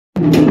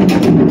Hey,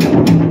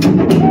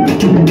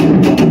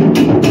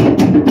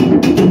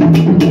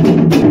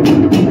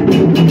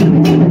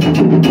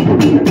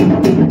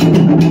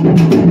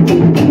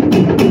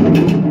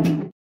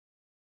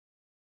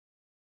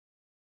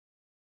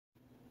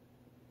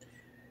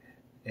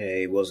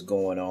 what's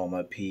going on,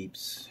 my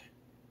peeps?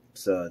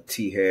 It's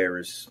T.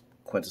 Harris,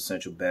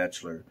 Quintessential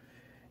Bachelor,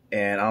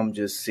 and I'm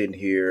just sitting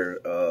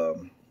here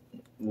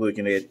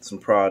looking at some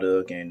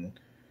product and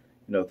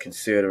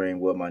considering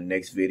what my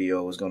next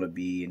video is going to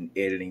be and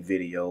editing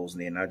videos.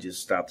 And then I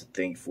just stopped to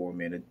think for a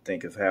minute,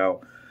 think of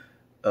how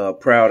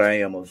proud I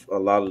am of a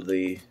lot of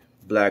the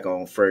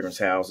black-owned fragrance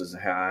houses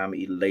and how I'm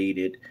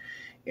elated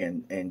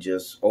and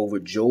just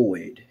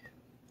overjoyed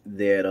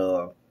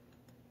that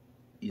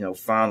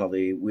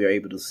finally we're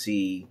able to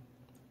see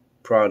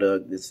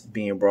product that's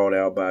being brought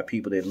out by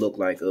people that look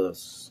like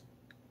us.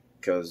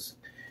 Because,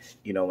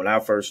 when I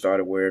first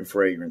started wearing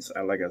fragrance,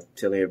 like I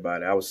tell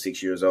everybody, I was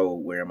 6 years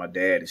old wearing my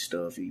daddy's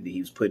stuff. Either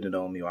he was putting it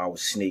on me or I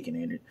was sneaking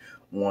in it,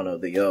 one or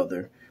the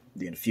other.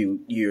 Then a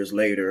few years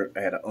later,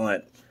 I had an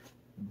aunt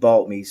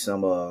bought me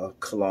some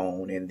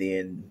cologne. And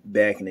then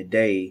back in the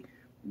day,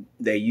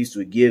 they used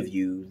to give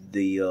you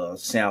the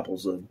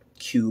samples of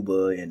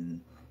Cuba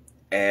and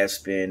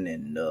Aspen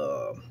and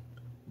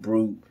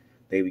Brut.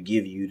 They would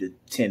give you the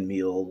 10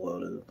 mil or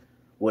the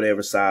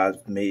whatever size.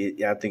 I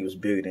think it was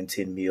bigger than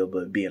 10 mil,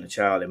 but being a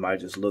child, it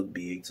might just look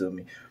big to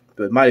me.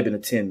 But it might have been a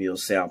 10 mil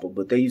sample.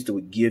 But they used to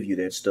give you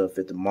that stuff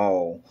at the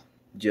mall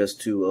just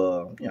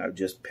to,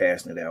 just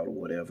passing it out or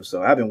whatever.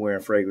 So I've been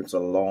wearing fragrance a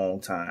long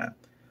time.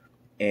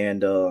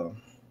 And,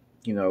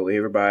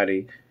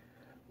 everybody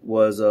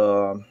was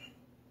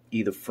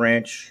either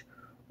French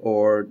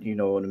or,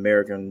 an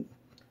American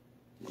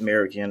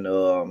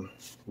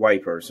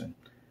white person.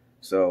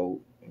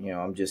 So,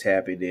 I'm just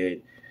happy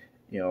that,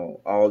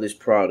 all this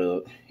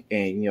product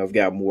and, I've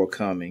got more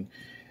coming.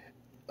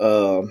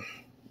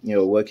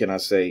 What can I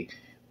say?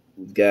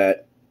 We've got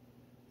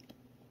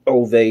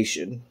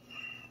Ovation.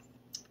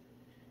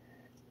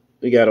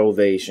 We got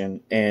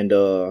Ovation, and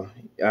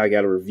I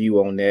got a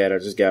review on that. I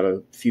just got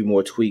a few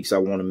more tweaks I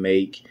want to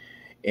make,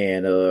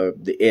 and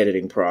the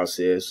editing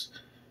process.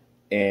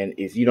 And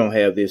if you don't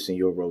have this in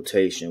your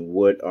rotation,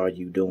 what are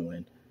you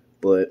doing?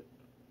 But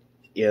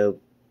you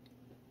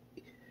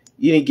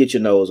need to get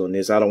your nose on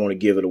this. I don't want to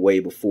give it away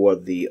before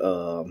the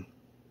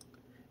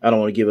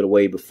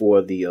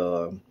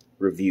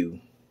review,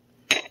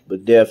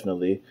 but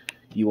definitely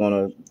you want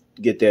to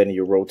get that in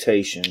your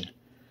rotation.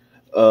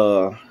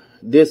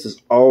 This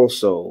is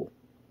also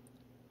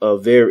a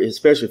very,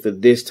 especially for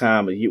this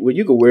time of year, well,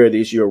 you can wear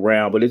this year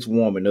round, but it's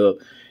warming up.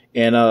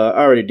 And I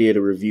already did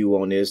a review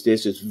on this.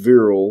 This is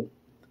Virile.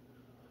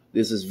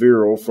 This is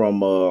Virile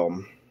from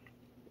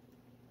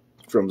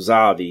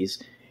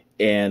Zavi's,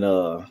 and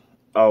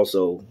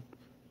also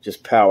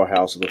just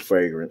powerhouse of a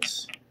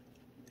fragrance.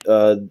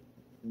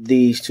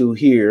 These two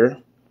here,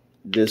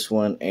 this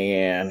one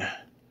and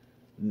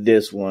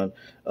this one,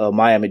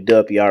 Miami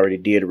Duppy, I already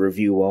did a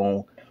review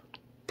on.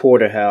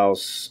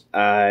 Porterhouse,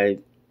 I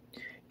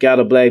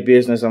got a black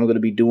business. I'm going to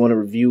be doing a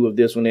review of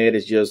this one. Ed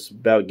is just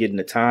about getting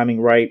the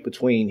timing right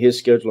between his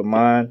schedule and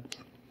mine.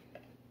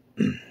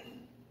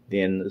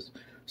 Then the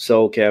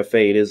Soul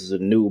Cafe, this is a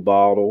new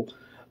bottle.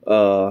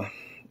 I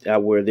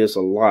wear this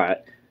a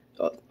lot,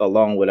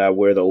 along with I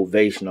wear the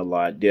Ovation a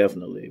lot,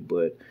 definitely.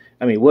 But,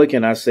 I mean, what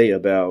can I say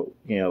about,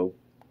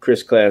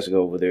 Chris Classic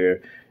over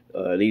there?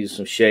 These are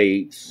some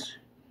shades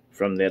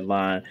from that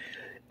line.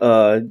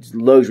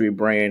 Luxury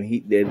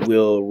brand that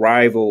will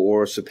rival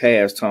or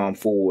surpass Tom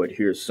Ford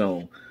here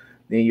soon.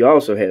 Then you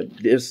also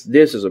have this.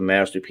 This is a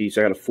masterpiece.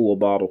 I got a full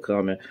bottle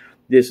coming.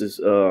 This is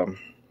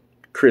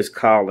Chris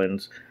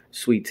Collins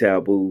Sweet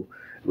Taboo,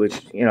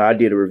 which I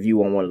did a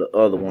review on one of the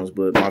other ones,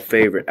 but my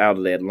favorite out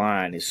of that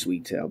line is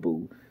Sweet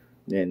Taboo.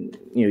 And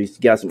he's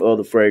got some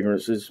other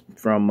fragrances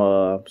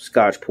from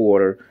Scotch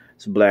Porter.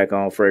 It's a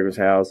black-owned fragrance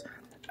house.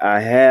 I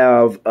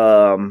have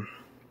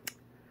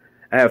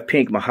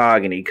Pink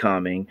Mahogany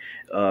coming.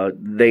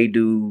 They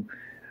do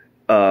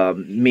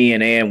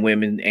men and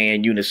women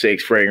and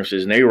unisex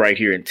fragrances, and they're right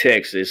here in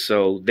Texas,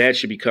 so that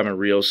should be coming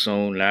real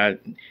soon. And I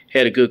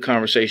had a good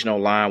conversation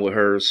online with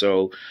her,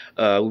 so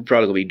we're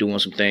probably gonna be doing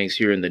some things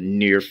here in the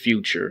near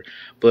future.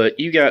 But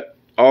you got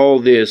all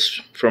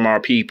this from our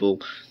people,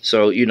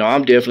 so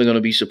I'm definitely gonna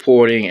be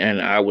supporting,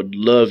 and I would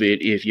love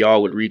it if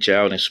y'all would reach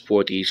out and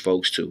support these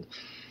folks too,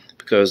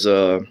 because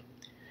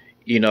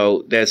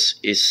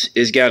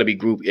it's got to be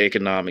group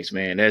economics,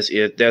 man. That's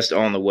it. That's the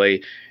only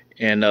way.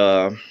 And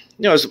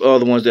some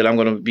other ones that I'm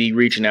going to be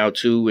reaching out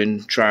to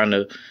and trying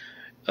to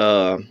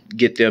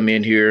get them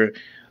in here.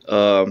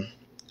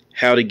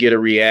 How to get a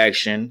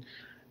reaction.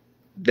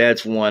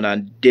 That's one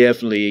I'm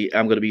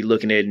going to be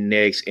looking at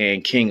next.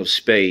 And King of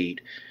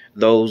Spade.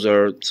 Those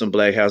are some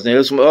black house. Now,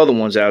 there's some other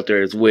ones out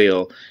there as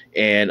well.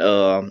 And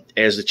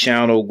as the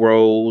channel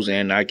grows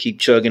and I keep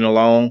chugging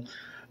along,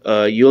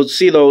 you'll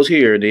see those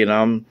here. Then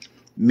I'm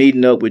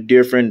meeting up with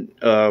different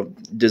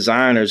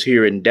designers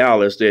here in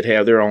Dallas that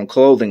have their own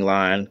clothing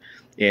line,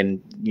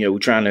 and we're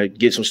trying to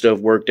get some stuff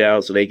worked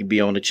out so they can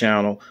be on the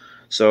channel.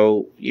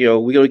 So,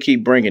 we're going to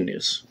keep bringing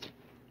this.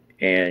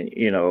 And,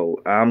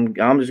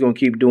 I'm just going to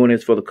keep doing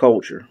this for the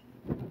culture.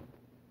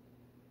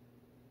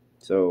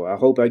 So I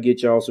hope I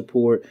get y'all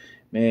support.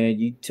 Man,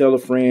 you tell a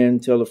friend,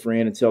 and tell a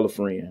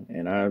friend.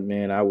 And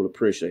I would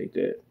appreciate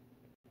that.